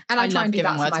 Yeah. And I try and do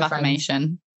that words for my of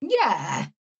affirmation. Friends. Yeah.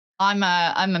 I'm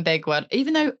a big word,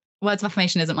 even though words of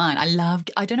affirmation isn't mine.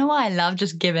 I don't know why I love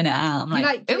just giving it out. I'm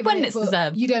like when it's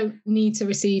deserved. You don't need to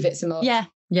receive it so much. Yeah.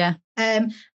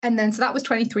 And then, so that was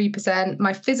 23%.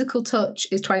 My physical touch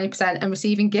is 20%, and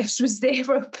receiving gifts was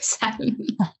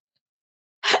 0%.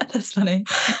 That's funny.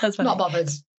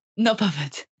 Not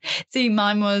bothered. See,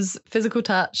 mine was physical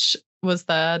touch was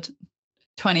third,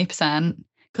 20%.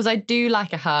 Because I do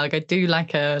like a hug. I do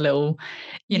like a little,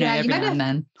 every now and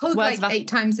then. Hug like 8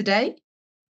 times a day?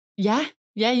 Yeah,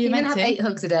 you meant have to. 8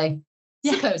 hugs a day.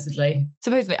 Yeah. Supposedly.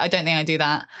 I don't think I do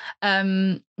that.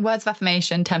 Words of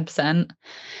affirmation, 10%.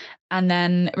 And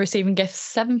then receiving gifts,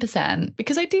 7%.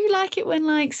 Because I do like it when,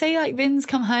 like, say, like, Vin's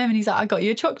come home and he's like, I got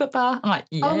you a chocolate bar. I'm like,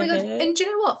 yeah. Oh my God. And do you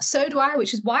know what? So do I,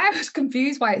 which is why I was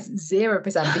confused why it's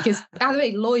 0%. Because, by the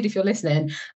way, Lloyd, if you're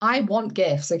listening, I want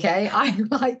gifts, okay? I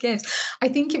like gifts. I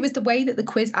think it was the way that the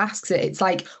quiz asks it. It's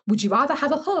like, would you rather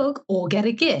have a hug or get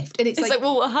a gift? And it's like,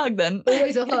 well, a hug then.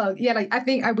 Always a hug. Yeah, like, I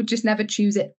think I would just never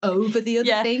choose it over the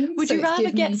other things. Would you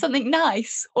rather get something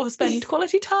nice or spend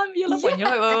quality time with your loved one? You're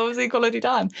like, well, obviously quality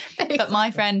time. But my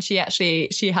friend, she has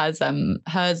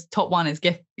her top one is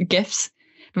gifts,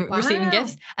 receiving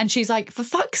gifts, and she's like, for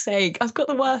fuck's sake, I've got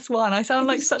the worst one. I sound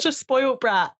like such a spoiled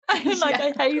brat. I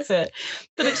hate it.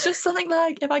 But it's just something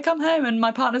like, if I come home and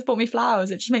my partner's bought me flowers,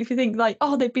 it just makes me think like,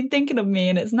 oh, they've been thinking of me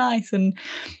and it's nice. And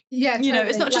totally.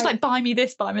 It's not just like buy me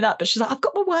this, buy me that, but she's like, I've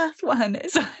got the worst one.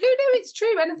 It's like, no, it's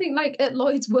true. And I think like at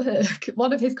Lloyd's work,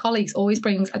 one of his colleagues always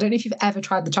brings, I don't know if you've ever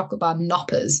tried the chocolate bar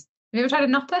Knoppers. Have you ever tried a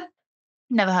Nopper?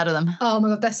 Never heard of them. Oh my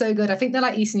God, they're so good. I think they're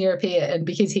like Eastern European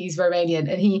because he's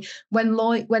Romanian.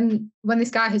 And when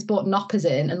this guy has bought Knoppers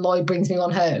in and Lloyd brings me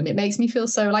one home, it makes me feel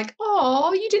so like,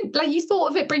 oh, you didn't, like, you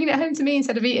thought of it bringing it home to me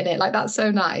instead of eating it. Like, that's so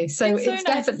nice. So it's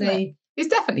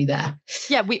definitely there.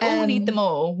 Yeah, we all need them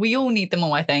all. We all need them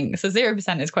all, I think. So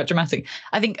 0% is quite dramatic.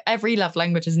 I think every love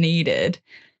language is needed.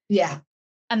 Yeah.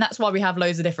 And that's why we have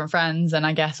loads of different friends, and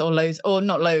I guess, loads. I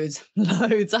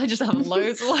just have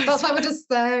loads. That's why we're just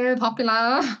so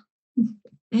popular.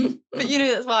 But,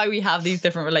 that's why we have these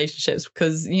different relationships,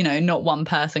 because, not one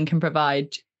person can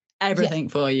provide everything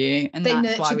for you. And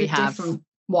that's why we have different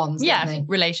ones. Yeah,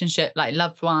 relationship, like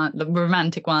loved one, the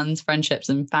romantic ones, friendships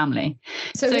and family.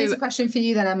 So here's a question for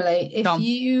you then, Emily.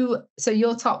 So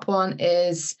your top one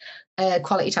is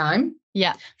quality time.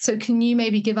 Yeah. So can you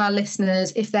maybe give our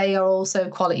listeners, if they are also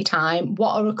quality time,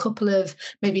 what are a couple of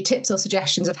maybe tips or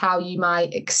suggestions of how you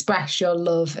might express your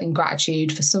love and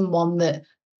gratitude for someone that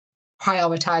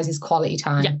prioritizes quality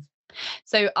time? Yeah.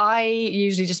 So I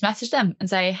usually just message them and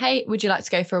say, hey, would you like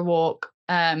to go for a walk?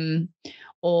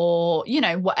 or, you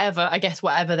know, whatever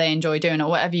they enjoy doing or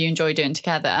whatever you enjoy doing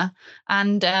together,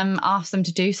 and ask them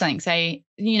to do something. Say,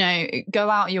 you know, go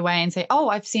out your way and say, oh,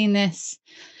 I've seen this.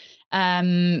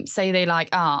 Say they like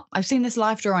art. I've seen this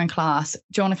life drawing class.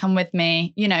 Do you want to come with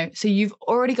me? You know, so you've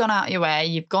already gone out your way.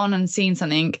 You've gone and seen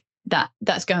something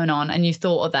that's going on, and you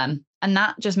thought of them. And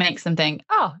that just makes them think,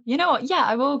 oh, you know what? Yeah,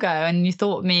 I will go. And you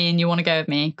thought of me and you want to go with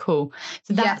me. Cool.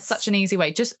 So that's such an easy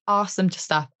way. Just ask them to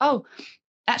stuff. Oh,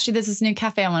 actually, there's this new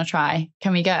cafe I want to try.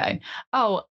 Can we go?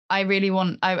 Oh, I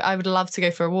would love to go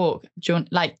for a walk. Do you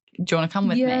want to come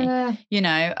with me? You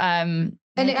know,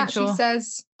 and it actually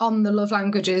says on the love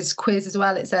languages quiz as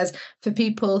well, it says for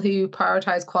people who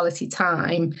prioritize quality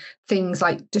time, things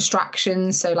like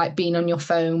distractions, so like being on your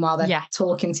phone while they're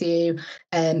talking to you,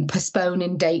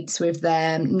 postponing dates with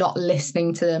them, not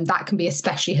listening to them, that can be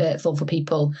especially hurtful for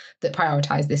people that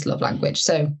prioritize this love language.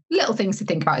 So little things to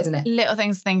think about, isn't it? Little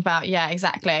things to think about. Yeah,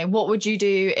 exactly. What would you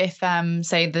do if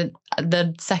say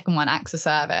the second one, acts of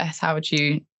service? How would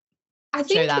you I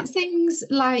think it's things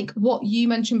like what you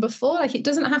mentioned before. Like, it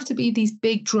doesn't have to be these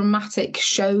big dramatic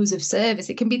shows of service.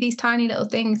 It can be these tiny little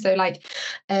things. So like,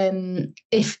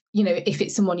 if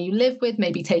it's someone you live with,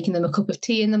 maybe taking them a cup of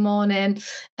tea in the morning.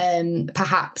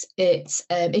 Perhaps it's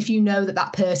if you know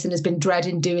that person has been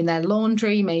dreading doing their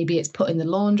laundry, maybe it's putting the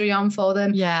laundry on for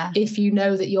them. Yeah. If you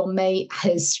know that your mate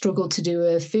has struggled to do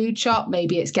a food shop,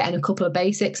 maybe it's getting a couple of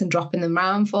basics and dropping them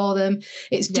around for them.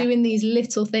 It's doing these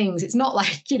little things. It's not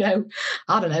like,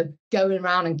 I don't know, going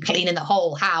around and cleaning the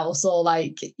whole house, or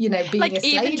like, being like, a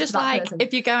slave even just to that like person.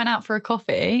 If you're going out for a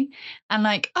coffee and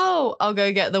like, oh, I'll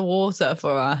go get the water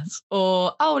for us,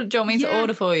 or oh, do you want me to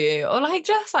order for you, or like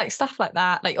just like stuff like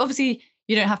that. Like, obviously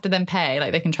you don't have to then pay,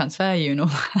 like they can transfer you and all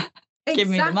that. Give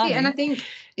me the money. And I think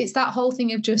it's that whole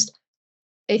thing of just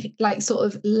sort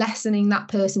of lessening that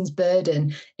person's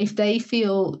burden. If they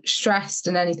feel stressed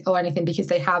and anything because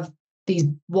they have these,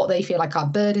 what they feel like are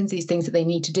burdens, these things that they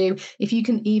need to do, if you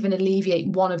can even alleviate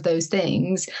one of those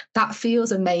things, that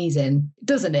feels amazing,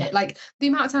 doesn't it? Like, the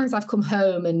amount of times I've come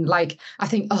home and like I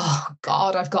think, oh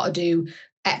God, I've got to do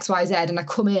XYZ, and I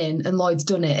come in and Lloyd's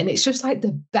done it, and it's just like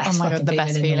the best. Oh my God, the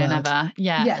best feeling ever.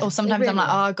 Yeah. Or sometimes really I'm like,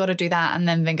 oh, I've got to do that, and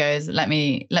then Vin goes, let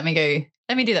me do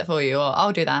that for you, or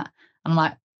I'll do that. And I'm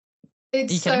like,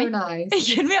 it's so nice. Are you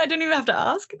kidding me? I don't even have to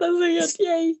ask. That's so good.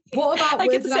 Yay. What about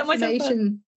words of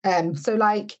affirmation? So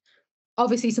like,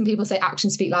 obviously some people say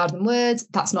actions speak louder than words.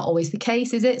 That's not always the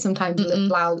case, is it? Sometimes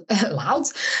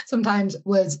sometimes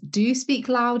words do speak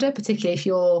louder, particularly if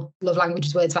your love language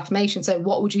is words of affirmation. So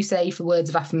what would you say for words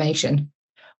of affirmation?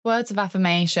 Words of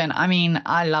affirmation. I mean,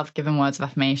 I love giving words of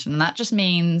affirmation. That just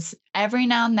means every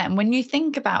now and then when you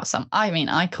think about something,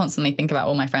 I constantly think about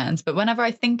all my friends, but whenever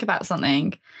I think about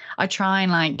something, I try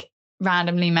and like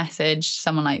randomly message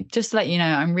someone, like, just to let you know,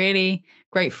 I'm really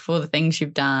grateful for the things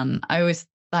you've done. I'm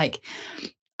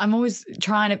always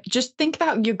trying to just think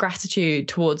about your gratitude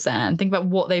towards them and think about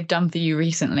what they've done for you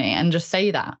recently, and just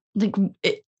say that. Like,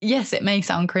 yes, it may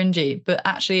sound cringy, but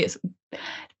actually it's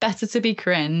better to be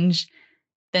cringe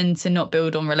than to not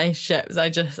build on relationships. I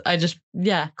just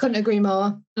couldn't agree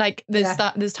more. Like,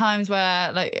 there's times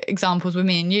where, like, examples with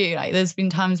me and you, like there's been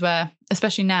times where,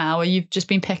 especially now, where you've just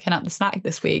been picking up the slack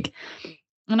this week,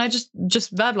 and I just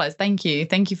verbalize, thank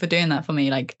you for doing that for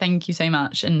me, like, thank you so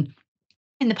much. And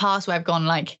in the past where I've gone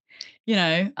like,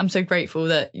 I'm so grateful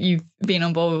that you've been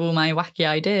on board with all my wacky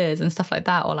ideas and stuff like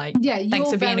that, or like, thanks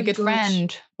for being a good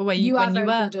friend for when you were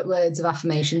good at words of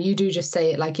affirmation. You do just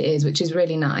say it like it is, which is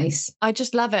really nice. I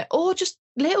just love it. Or just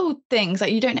little things,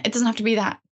 like, it doesn't have to be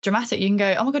that dramatic. You can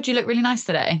go, oh my God, you look really nice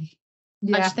today.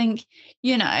 I just think,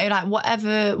 like,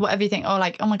 whatever you think, or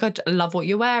like, oh my God, I love what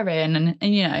you're wearing.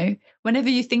 And whenever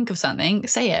you think of something,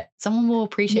 say it. Someone will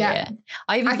appreciate it.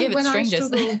 I even give it to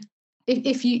strangers.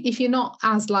 If you're not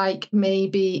as like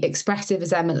maybe expressive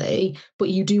as Emily, but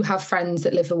you do have friends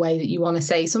that live the way that you want to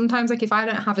say, sometimes, like, if I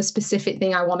don't have a specific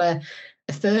thing I want to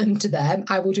affirm to them,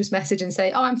 I will just message and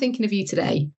say, oh, I'm thinking of you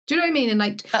today. Do you know what I mean? And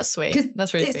like, that's sweet.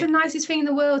 That's really sweet. It's the nicest thing in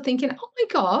the world, thinking, oh my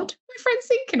God, my friend's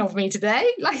thinking of me today.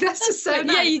 Like, that's just so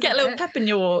nice. Yeah, you get a little pep in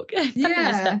your walk.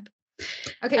 Yeah.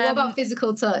 Okay, what about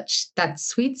physical touch? That's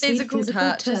sweet physical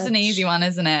touch. It's an easy one,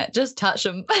 isn't it? Just touch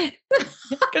them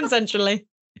consensually.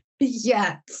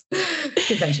 Yes,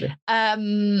 consensually.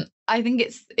 I think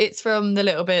it's from the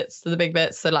little bits to the big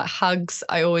bits. So like hugs,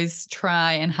 I always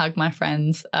try and hug my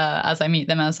friends as I meet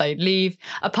them, as I leave.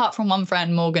 Apart from one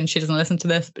friend, Morgan, she doesn't listen to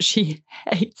this, but she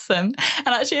hates them. And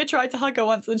actually I tried to hug her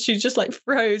once and she just like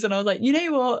froze, and I was like, you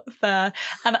know what, fair.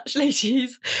 And actually she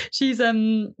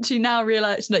now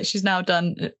realized, like, she's now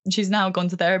gone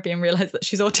to therapy and realized that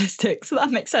she's autistic, so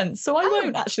that makes sense. So I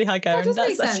won't actually hug her. That does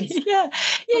make sense. Actually, yeah.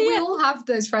 We all have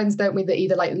those friends, don't we, that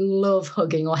either like love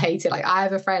hugging or hate it. Like I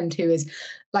have a friend who is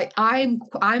like, I'm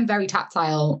very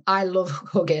tactile. I love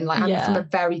hugging. Like I'm from a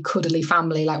very cuddly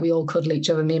family. Like we all cuddle each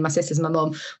other, me and my sisters, my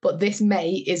mum. But this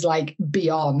mate is like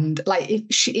beyond. Like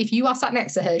if you are sat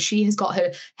next to her, she has got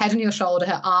her head on your shoulder,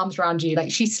 her arms around you.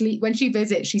 Like when she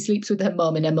visits, she sleeps with her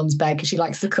mum in her mum's bed because she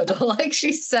likes to cuddle. Like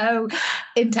she's so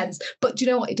intense. But do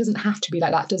you know what? It doesn't have to be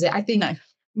like that, does it? I think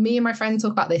me and my friends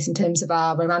talk about this in terms of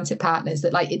our romantic partners,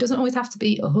 that like it doesn't always have to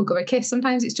be a hug or a kiss.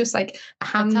 Sometimes it's just like a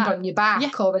hand on your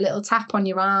back or a little tap on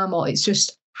your arm, or it's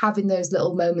just having those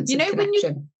little moments of connection. When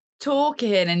you're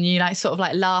talking and you like sort of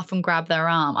like laugh and grab their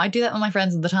arm, I do that with my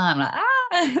friends all the time, like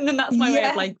and then that's my way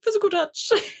of like physical touch.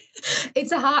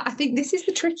 I think this is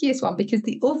the trickiest one, because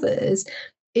the others,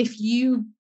 if you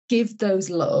give those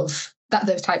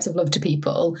types of love to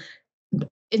people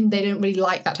and they don't really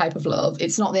like that type of love,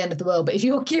 it's not the end of the world. But if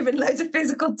you're given loads of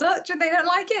physical touch and they don't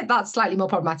like it, that's slightly more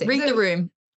problematic. Read the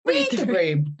room.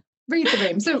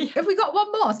 So have we got one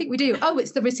more? I think we do. Oh,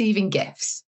 it's the receiving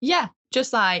gifts. Yeah,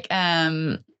 just like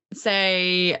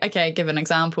say, okay, give an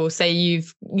example. Say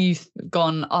you've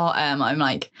gone, I'm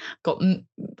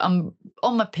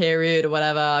on my period or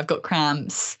whatever, I've got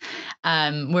cramps,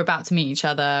 we're about to meet each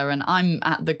other, and I'm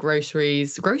at the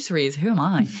groceries, who am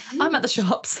I? I'm at the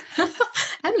shops.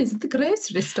 Emily's at the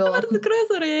grocery store. I'm at the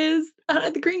groceries,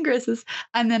 at the greengrocers,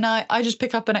 and then I just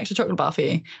pick up an extra chocolate bar for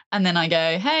you, and then I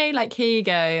go, hey, like, here you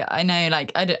go, I know,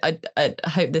 like, I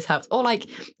hope this helps. Or like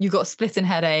you've got a splitting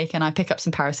headache and I pick up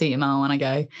some paracetamol and I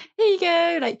go, here you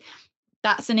go, like,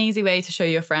 that's an easy way to show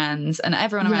your friends and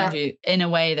everyone around you in a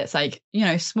way that's like, you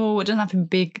know, small. It doesn't have to be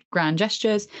big grand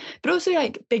gestures, but also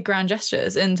like big grand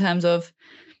gestures in terms of,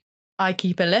 I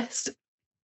keep a list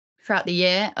throughout the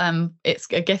year. It's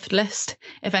a gift list.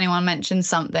 If anyone mentions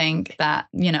something that,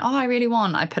 you know, I really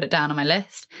want, I put it down on my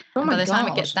list. And by the time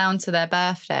it gets down to their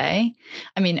birthday,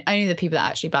 I mean, only the people that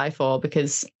actually buy for,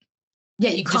 because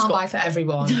you can't buy for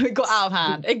everyone. It got out of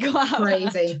hand.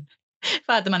 Crazy. If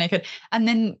I had the money, I could. And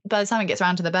then by the time it gets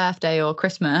around to the birthday or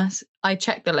Christmas, I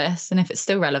check the list, and if it's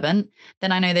still relevant,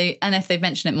 then I know and if they've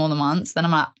mentioned it more than once, then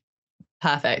I'm like,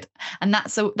 perfect. And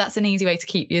that's an easy way to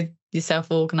keep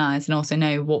yourself organized and also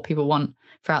know what people want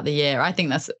throughout the year. I think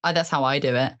that's how I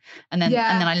do it. And then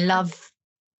I love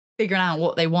figuring out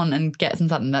what they want and get them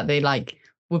something that they like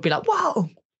would be like, wow,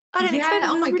 I didn't expect that.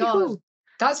 Oh my God. Cool.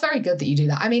 That's very good that you do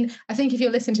that. I mean, I think if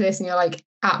you're listening to this and you're like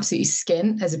absolutely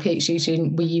skint as a PhD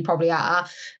student, you probably are.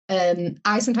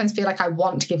 I sometimes feel like I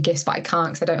want to give gifts, but I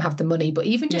can't because I don't have the money. But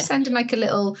even just sending like a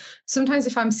little, sometimes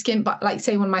if I'm skint, but like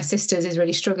say one of my sisters is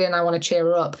really struggling, I want to cheer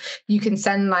her up, you can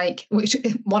send like, which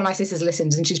one of my sisters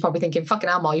listens and she's probably thinking, fucking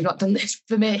hell, Mom, you've not done this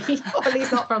for me, or at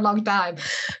least not for a long time.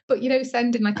 But, you know,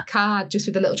 sending like a card just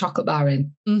with a little chocolate bar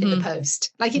in the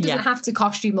post. Like it doesn't have to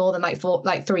cost you more than like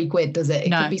 £3, does it?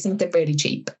 It could be something really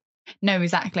cheap. No,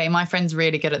 exactly. My friend's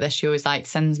really good at this. She always like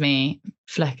sends me,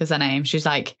 Fleck is her name. She's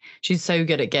so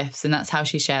good at gifts, and that's how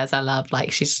she shares her love.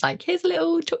 Like she's just like, here's a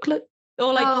little chocolate,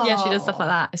 or like, she does stuff like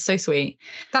that. It's so sweet.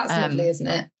 That's lovely, isn't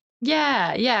it?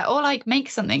 Yeah. Or like make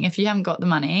something if you haven't got the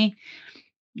money.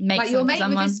 Make like your mate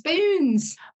with his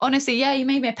spoons. Honestly, he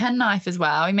made me a penknife as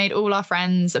well. He made all our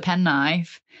friends a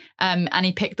penknife, and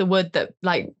he picked the wood that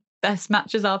like best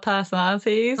matches our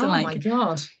personalities. Oh and like, my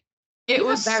God. It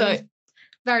was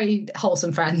very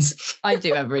wholesome friends. I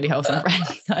do have really wholesome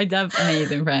friends. I have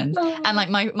amazing friends. And like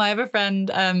my other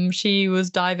friend, she was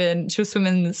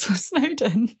swimming in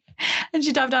Snowdon, and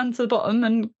she dived down to the bottom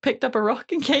and picked up a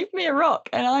rock and gave me a rock,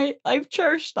 and I've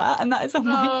cherished that, and that is on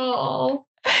my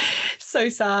so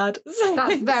sad.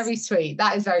 That's very sweet.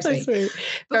 That is very sweet.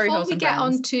 Before we get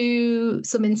on to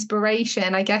some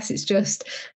inspiration, I guess it's just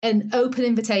an open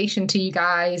invitation to you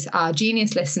guys, our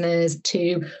genius listeners,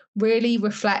 to really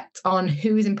reflect on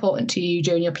who is important to you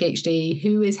during your PhD,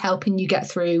 who is helping you get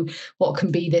through what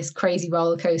can be this crazy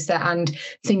roller coaster, and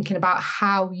thinking about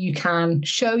how you can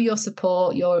show your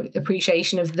support, your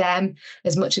appreciation of them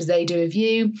as much as they do of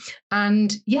you.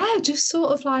 And just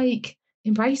sort of like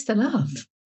embrace the love.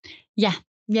 Yeah.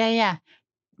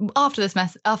 After this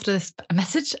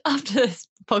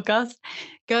podcast,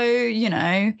 go,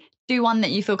 do one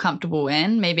that you feel comfortable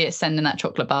in. Maybe it's sending that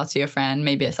chocolate bar to your friend.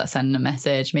 Maybe it's like sending a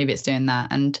message. Maybe it's doing that,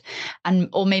 and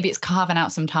or maybe it's carving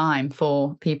out some time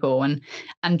for people,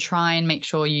 and try and make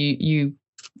sure you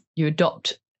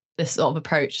adopt this sort of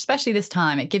approach, especially this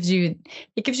time. It gives you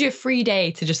a free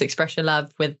day to just express your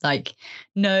love with like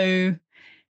no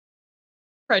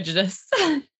prejudice.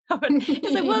 It's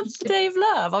like, what's the day of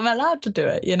love? I'm allowed to do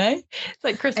it, you know? It's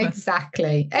like Christmas.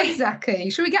 Exactly.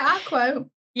 Should we get our quote?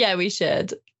 Yeah, we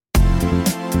should.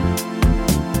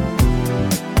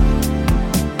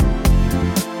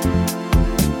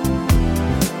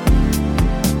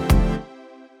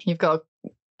 You've got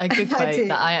a good quote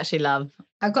that I actually love.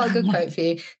 I've got a good quote for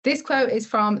you. This quote is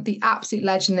from the absolute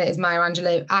legend that is Maya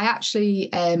Angelou. I actually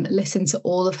listened to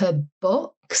all of her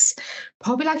books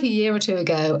probably like a year or two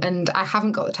ago, and I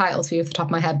haven't got the titles for you off the top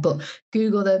of my head, but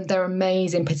Google them. They're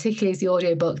amazing, particularly as the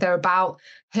audiobook. They're about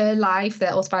her life,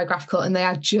 they're autobiographical, and they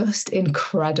are just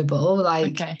incredible.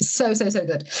 Like, so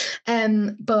good.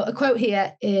 But a quote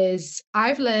here is,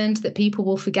 I've learned that people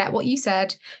will forget what you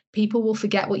said, people will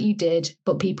forget what you did,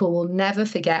 but people will never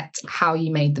forget how you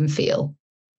made them feel.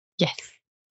 Yes.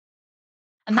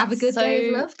 And have a good day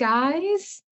of love,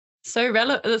 guys. So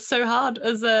relevant. It's so hard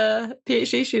as a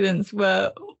PhD students,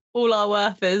 where all our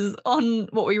worth is on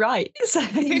what we write. So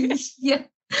yeah,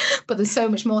 but there's so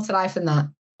much more to life than that.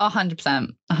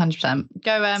 100%.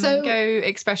 Go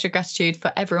express your gratitude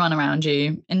for everyone around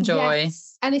you. Enjoy. Yes.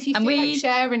 And if you feel like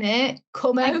sharing it,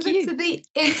 come over to the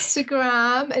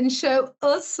Instagram and show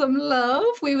us some love.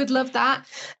 We would love that.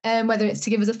 Whether it's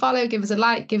to give us a follow, give us a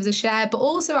like, give us a share, but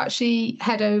also actually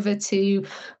head over to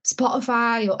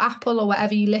Spotify or Apple or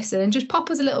wherever you listen and just pop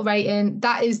us a little rating.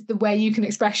 That is the way you can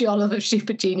express your love of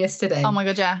Stupid Genius today. Oh my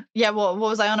God, yeah. Yeah, what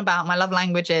was I on about? My love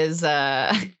language is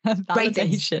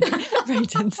validation.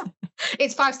 Ratings.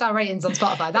 It's 5-star ratings on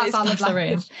Spotify. That's our love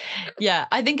language. Yeah,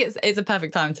 I think it's a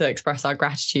perfect time to express our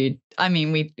gratitude. I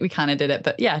mean, we kind of did it,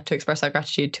 but yeah, to express our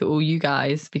gratitude to all you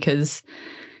guys, because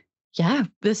yeah,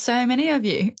 there's so many of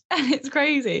you and it's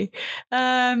crazy.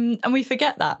 And we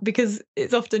forget that because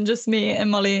it's often just me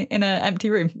and Molly in an empty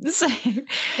room. So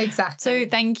exactly. So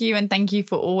thank you. And thank you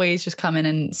for always just coming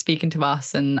and speaking to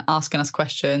us and asking us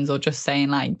questions, or just saying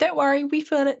like, don't worry, we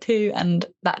feel it too. And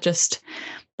that just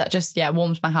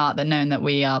warms my heart, that knowing that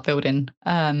we are building,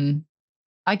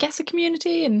 I guess, a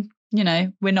community, and, you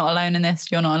know, we're not alone in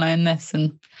this, you're not alone in this.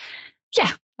 And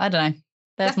yeah, I don't know.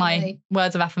 There's my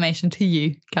words of affirmation to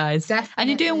you guys. Definitely. And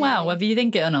you're doing well, whether you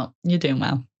think it or not, you're doing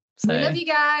well. So we love you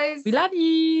guys. We love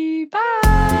you.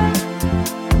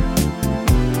 Bye.